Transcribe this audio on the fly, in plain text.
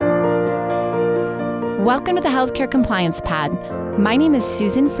Welcome to the Healthcare Compliance Pod. My name is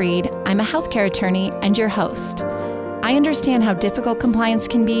Susan Freed. I'm a healthcare attorney and your host. I understand how difficult compliance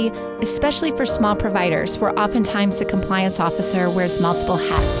can be, especially for small providers, where oftentimes the compliance officer wears multiple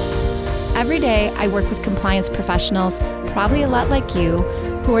hats. Every day, I work with compliance professionals, probably a lot like you,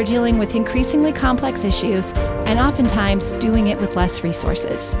 who are dealing with increasingly complex issues and oftentimes doing it with less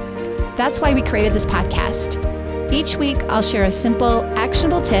resources. That's why we created this podcast. Each week, I'll share a simple,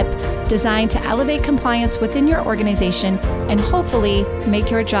 actionable tip designed to elevate compliance within your organization and hopefully make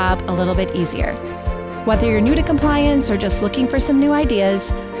your job a little bit easier. Whether you're new to compliance or just looking for some new ideas,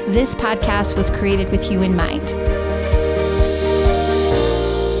 this podcast was created with you in mind.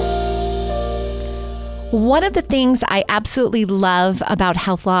 One of the things I absolutely love about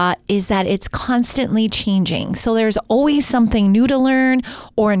health law is that it's constantly changing. So there's always something new to learn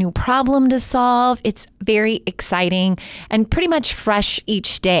or a new problem to solve. It's very exciting and pretty much fresh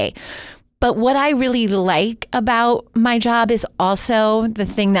each day. But what I really like about my job is also the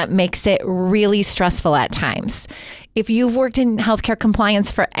thing that makes it really stressful at times. If you've worked in healthcare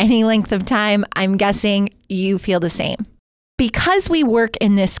compliance for any length of time, I'm guessing you feel the same. Because we work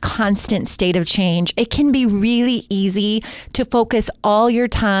in this constant state of change, it can be really easy to focus all your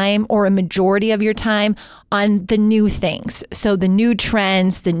time or a majority of your time on the new things. So the new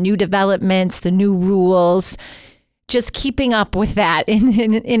trends, the new developments, the new rules. Just keeping up with that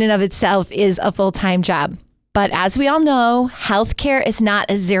in and of itself is a full-time job. But as we all know, healthcare is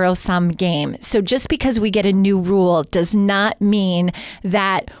not a zero-sum game. So just because we get a new rule does not mean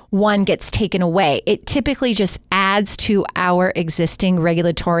that one gets taken away. It typically just adds to our existing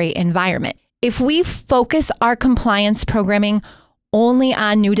regulatory environment. If we focus our compliance programming only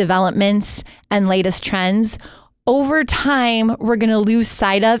on new developments and latest trends, over time, we're going to lose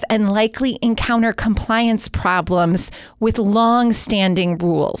sight of and likely encounter compliance problems with long-standing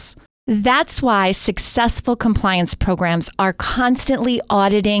rules. That's why successful compliance programs are constantly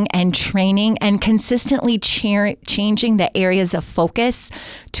auditing and training and consistently changing the areas of focus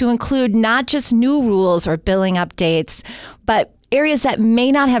to include not just new rules or billing updates, but areas that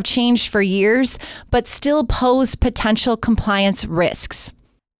may not have changed for years, but still pose potential compliance risks.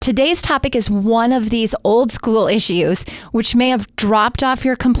 Today's topic is one of these old school issues, which may have dropped off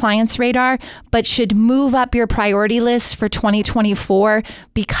your compliance radar, but should move up your priority list for 2024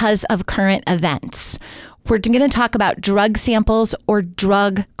 because of current events. We're going to talk about drug samples or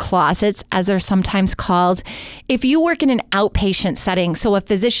drug closets, as they're sometimes called. If you work in an outpatient setting, so a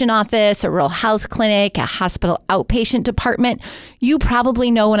physician office, a rural health clinic, a hospital outpatient department, you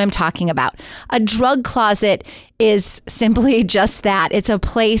probably know what I'm talking about. A drug closet is simply just that. It's a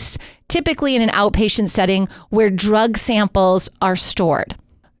place, typically in an outpatient setting, where drug samples are stored.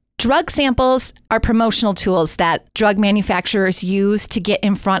 Drug samples are promotional tools that drug manufacturers use to get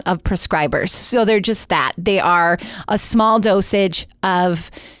in front of prescribers. So they're just that. They are a small dosage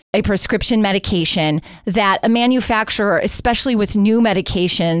of a prescription medication that a manufacturer, especially with new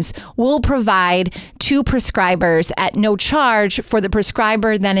medications, will provide to prescribers at no charge for the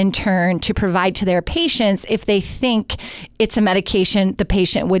prescriber then in turn to provide to their patients if they think it's a medication the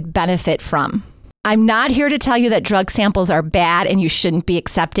patient would benefit from. I'm not here to tell you that drug samples are bad and you shouldn't be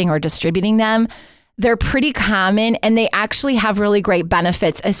accepting or distributing them. They're pretty common and they actually have really great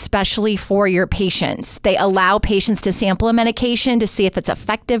benefits, especially for your patients. They allow patients to sample a medication to see if it's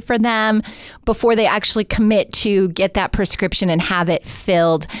effective for them before they actually commit to get that prescription and have it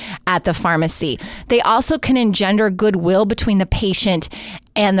filled at the pharmacy. They also can engender goodwill between the patient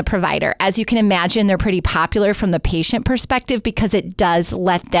and the provider. As you can imagine, they're pretty popular from the patient perspective because it does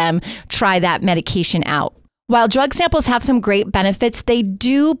let them try that medication out. While drug samples have some great benefits, they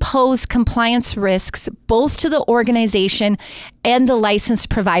do pose compliance risks both to the organization and the licensed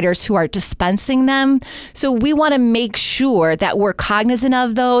providers who are dispensing them. So we want to make sure that we're cognizant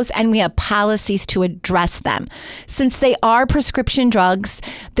of those and we have policies to address them. Since they are prescription drugs,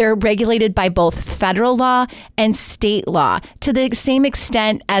 they're regulated by both federal law and state law to the same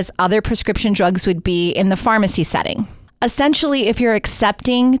extent as other prescription drugs would be in the pharmacy setting. Essentially, if you're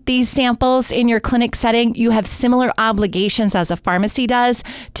accepting these samples in your clinic setting, you have similar obligations as a pharmacy does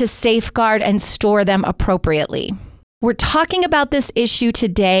to safeguard and store them appropriately. We're talking about this issue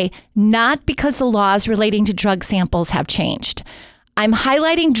today not because the laws relating to drug samples have changed. I'm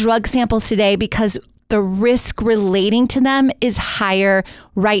highlighting drug samples today because the risk relating to them is higher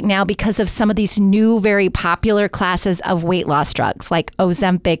right now because of some of these new, very popular classes of weight loss drugs like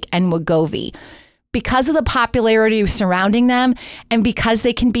Ozempic and Wegovy. Because of the popularity surrounding them and because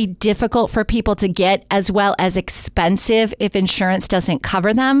they can be difficult for people to get as well as expensive if insurance doesn't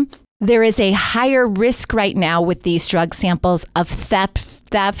cover them, There is a higher risk right now with these drug samples of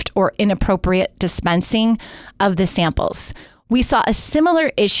theft or inappropriate dispensing of the samples. We saw a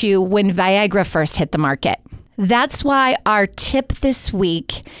similar issue when Viagra first hit the market. That's why our tip this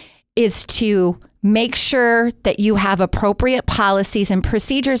week is to make sure that you have appropriate policies and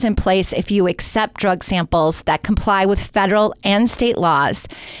procedures in place if you accept drug samples that comply with federal and state laws,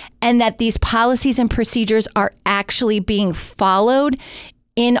 and that these policies and procedures are actually being followed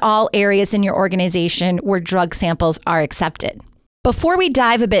in all areas in your organization where drug samples are accepted. Before we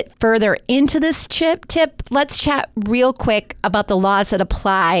dive a bit further into this tip, let's chat real quick about the laws that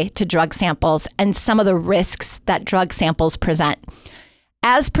apply to drug samples and some of the risks that drug samples present.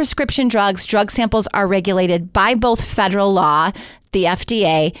 As prescription drugs, drug samples are regulated by both federal law, the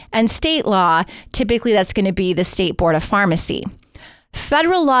FDA, and state law. Typically, that's going to be the State Board of Pharmacy.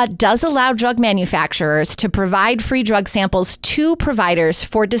 Federal law does allow drug manufacturers to provide free drug samples to providers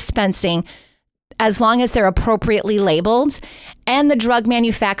for dispensing as long as they're appropriately labeled, and the drug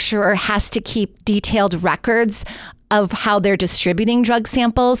manufacturer has to keep detailed records of how they're distributing drug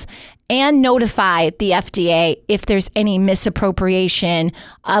samples and notify the FDA if there's any misappropriation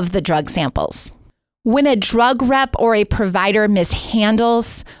of the drug samples. When a drug rep or a provider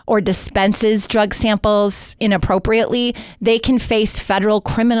mishandles or dispenses drug samples inappropriately, they can face federal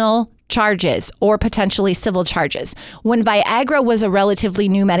criminal charges or potentially civil charges. When Viagra was a relatively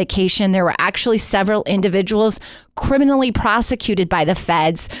new medication, there were actually several individuals criminally prosecuted by the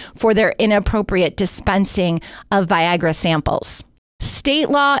feds for their inappropriate dispensing of Viagra samples. State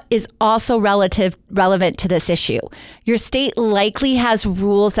law is also relevant to this issue. Your state likely has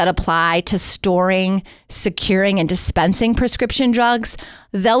rules that apply to storing, securing, and dispensing prescription drugs.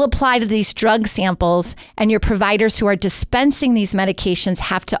 They'll apply to these drug samples, and your providers who are dispensing these medications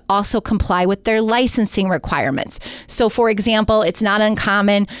have to also comply with their licensing requirements. So, for example, it's not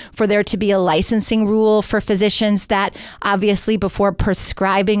uncommon for there to be a licensing rule for physicians that obviously before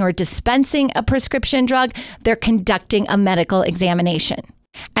prescribing or dispensing a prescription drug, they're conducting a medical examination.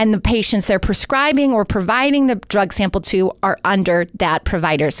 And the patients they're prescribing or providing the drug sample to are under that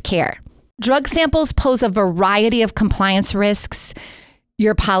provider's care. Drug samples pose a variety of compliance risks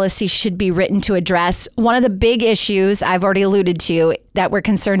your policy should be written to address. One of the big issues I've already alluded to that we're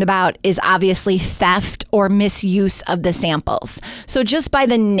concerned about is obviously theft or misuse of the samples. So just by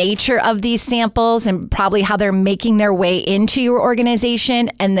the nature of these samples and probably how they're making their way into your organization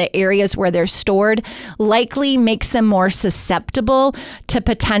and the areas where they're stored likely makes them more susceptible to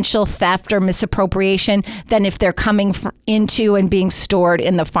potential theft or misappropriation than if they're coming into and being stored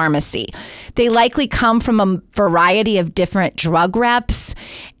in the pharmacy. They likely come from a variety of different drug reps,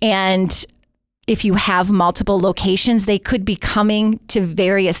 and if you have multiple locations, they could be coming to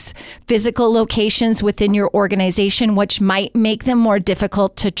various physical locations within your organization, which might make them more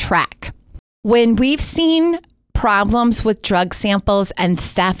difficult to track. When we've seen problems with drug samples and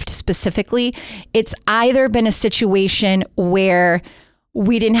theft specifically, it's either been a situation where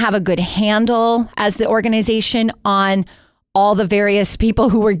we didn't have a good handle as the organization on all the various people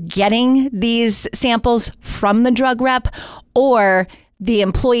who were getting these samples from the drug rep, or the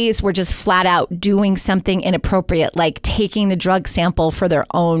employees were just flat out doing something inappropriate, like taking the drug sample for their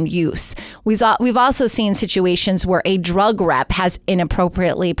own use. We've also seen situations where a drug rep has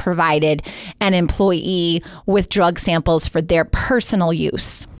inappropriately provided an employee with drug samples for their personal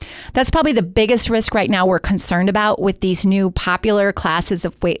use. That's probably the biggest risk right now we're concerned about with these new popular class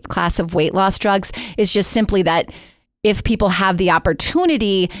of weight loss drugs, is just simply that if people have the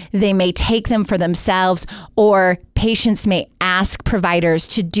opportunity, they may take them for themselves, or patients may ask providers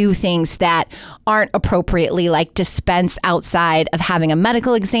to do things that aren't appropriately, like dispense outside of having a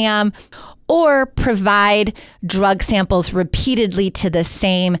medical exam, or provide drug samples repeatedly to the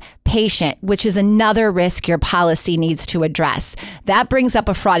same patient, which is another risk your policy needs to address. That brings up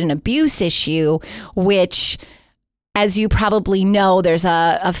a fraud and abuse issue, which, as you probably know, there's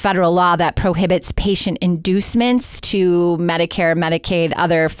a federal law that prohibits patient inducements to Medicare, Medicaid,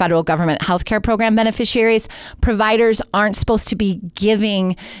 other federal government healthcare program beneficiaries. Providers aren't supposed to be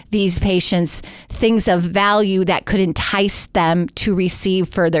giving these patients things of value that could entice them to receive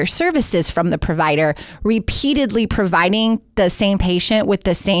further services from the provider. Repeatedly providing the same patient with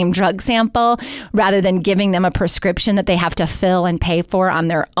the same drug sample rather than giving them a prescription that they have to fill and pay for on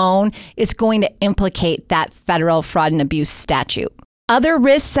their own is going to implicate that federal fraud and abuse statute. Other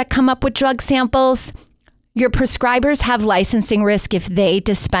risks that come up with drug samples: your prescribers have licensing risk if they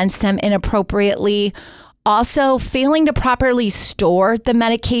dispense them inappropriately. Also, failing to properly store the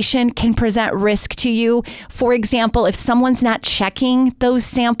medication can present risk to you. For example, if someone's not checking those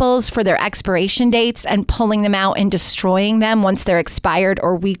samples for their expiration dates and pulling them out and destroying them once they're expired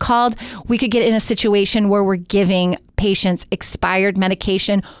or recalled, we could get in a situation where we're giving patients expired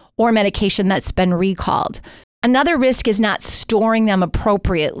medication or medication that's been recalled. Another risk is not storing them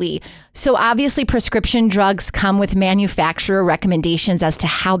appropriately. So obviously prescription drugs come with manufacturer recommendations as to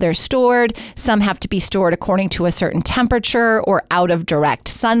how they're stored. Some have to be stored according to a certain temperature or out of direct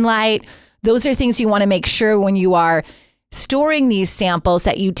sunlight. Those are things you want to make sure when you are storing these samples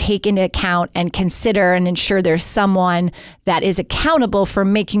that you take into account and consider and ensure there's someone that is accountable for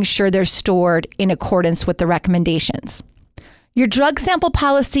making sure they're stored in accordance with the recommendations. Your drug sample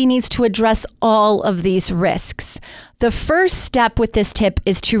policy needs to address all of these risks. The first step with this tip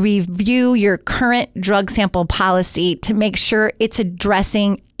is to review your current drug sample policy to make sure it's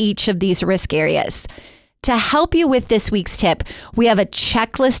addressing each of these risk areas. To help you with this week's tip, we have a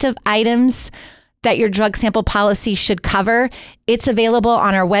checklist of items that your drug sample policy should cover. It's available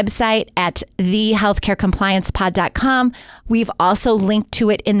on our website at thehealthcarecompliancepod.com. We've also linked to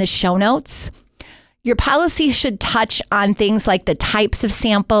it in the show notes. Your policy should touch on things like the types of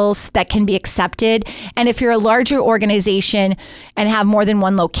samples that can be accepted. And if you're a larger organization and have more than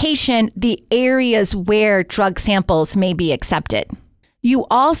one location, the areas where drug samples may be accepted. You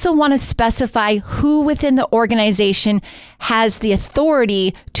also want to specify who within the organization has the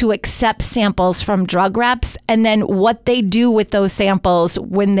authority to accept samples from drug reps and then what they do with those samples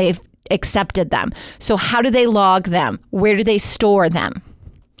when they've accepted them. So how do they log them? Where do they store them?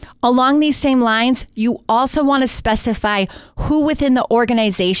 Along these same lines, you also want to specify who within the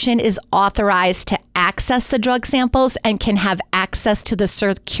organization is authorized to access the drug samples and can have access to the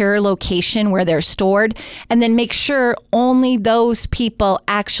secure location where they're stored, and then make sure only those people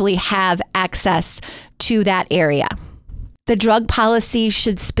actually have access to that area. The drug policy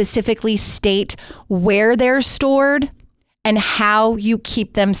should specifically state where they're stored and how you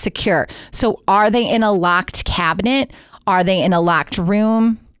keep them secure. So are they in a locked cabinet? Are they in a locked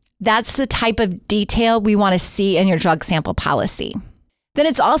room? That's the type of detail we want to see in your drug sample policy. Then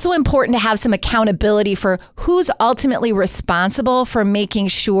it's also important to have some accountability for who's ultimately responsible for making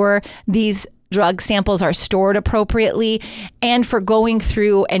sure these drug samples are stored appropriately and for going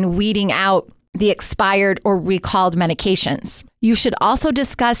through and weeding out the expired or recalled medications. You should also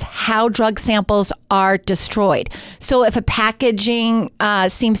discuss how drug samples are destroyed. So if a packaging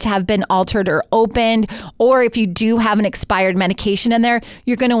seems to have been altered or opened, or if you do have an expired medication in there,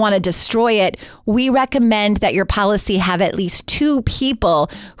 you're going to want to destroy it. We recommend that your policy have at least 2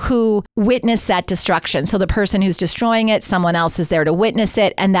 people who witness that destruction. So the person who's destroying it, someone else is there to witness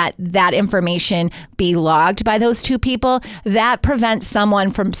it, and that information be logged by those 2 people. That prevents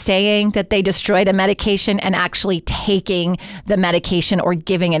someone from saying that they destroyed a medication and actually taking the medication or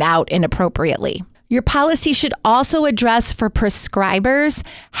giving it out inappropriately. Your policy should also address for prescribers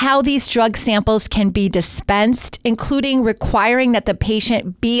how these drug samples can be dispensed, including requiring that the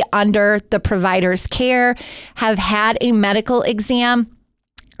patient be under the provider's care, have had a medical exam,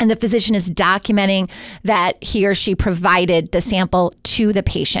 and the physician is documenting that he or she provided the sample to the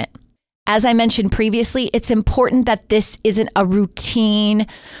patient. As I mentioned previously, it's important that this isn't a routine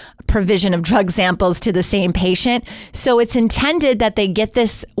provision of drug samples to the same patient. So it's intended that they get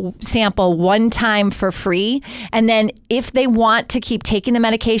this sample one time for free. And then if they want to keep taking the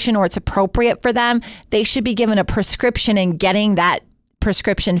medication or it's appropriate for them, they should be given a prescription and getting that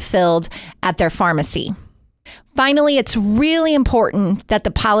prescription filled at their pharmacy. Finally, it's really important that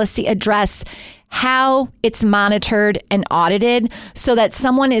the policy address how it's monitored and audited so that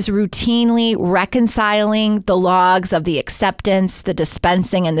someone is routinely reconciling the logs of the acceptance, the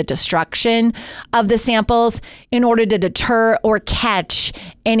dispensing, and the destruction of the samples in order to deter or catch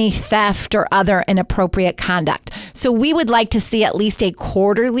any theft or other inappropriate conduct. So we would like to see at least a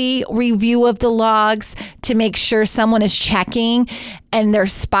quarterly review of the logs to make sure someone is checking and they're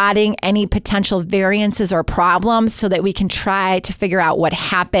spotting any potential variances or problems so that we can try to figure out what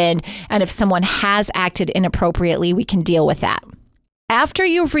happened. And if someone has acted inappropriately, we can deal with that. After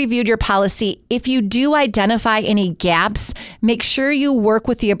you've reviewed your policy, if you do identify any gaps, make sure you work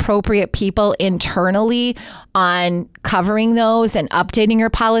with the appropriate people internally on covering those and updating your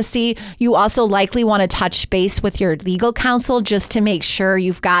policy. You also likely want to touch base with your legal counsel just to make sure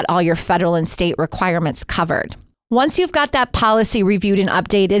you've got all your federal and state requirements covered. Once you've got that policy reviewed and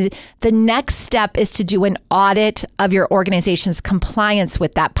updated, the next step is to do an audit of your organization's compliance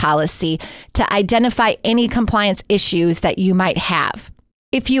with that policy to identify any compliance issues that you might have.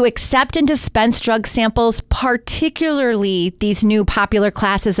 If you accept and dispense drug samples, particularly these new popular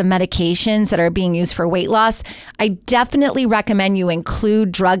classes of medications that are being used for weight loss, I definitely recommend you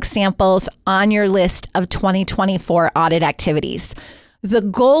include drug samples on your list of 2024 audit activities. The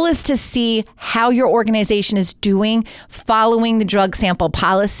goal is to see how your organization is doing following the drug sample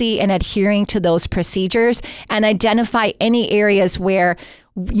policy and adhering to those procedures, and identify any areas where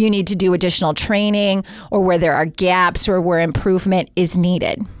you need to do additional training or where there are gaps or where improvement is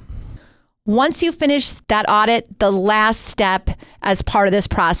needed. Once you finish that audit, the last step as part of this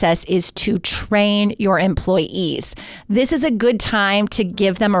process is to train your employees. This is a good time to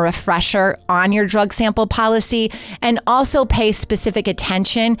give them a refresher on your drug sample policy and also pay specific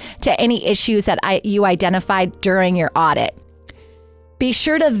attention to any issues that you identified during your audit. Be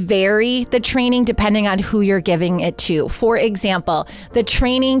sure to vary the training depending on who you're giving it to. For example, the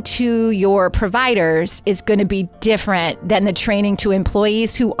training to your providers is going to be different than the training to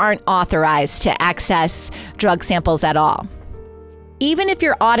employees who aren't authorized to access drug samples at all. Even if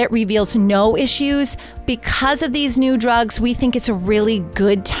your audit reveals no issues, because of these new drugs, we think it's a really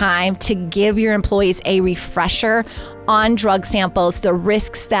good time to give your employees a refresher on drug samples, the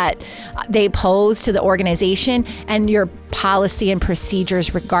risks that they pose to the organization, and your policy and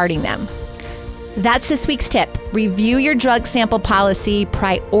procedures regarding them. That's this week's tip. Review your drug sample policy,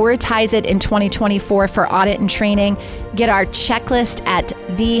 prioritize it in 2024 for audit and training. Get our checklist at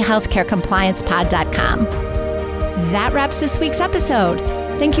thehealthcarecompliancepod.com. That wraps this week's episode.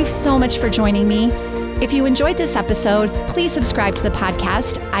 Thank you so much for joining me. If you enjoyed this episode, please subscribe to the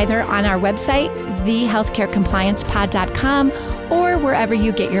podcast either on our website, thehealthcarecompliancepod.com, or wherever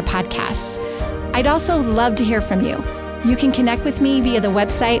you get your podcasts. I'd also love to hear from you. You can connect with me via the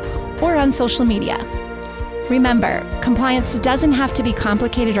website or on social media. Remember, compliance doesn't have to be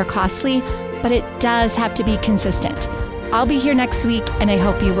complicated or costly, but it does have to be consistent. I'll be here next week, and I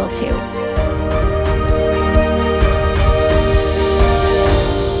hope you will too.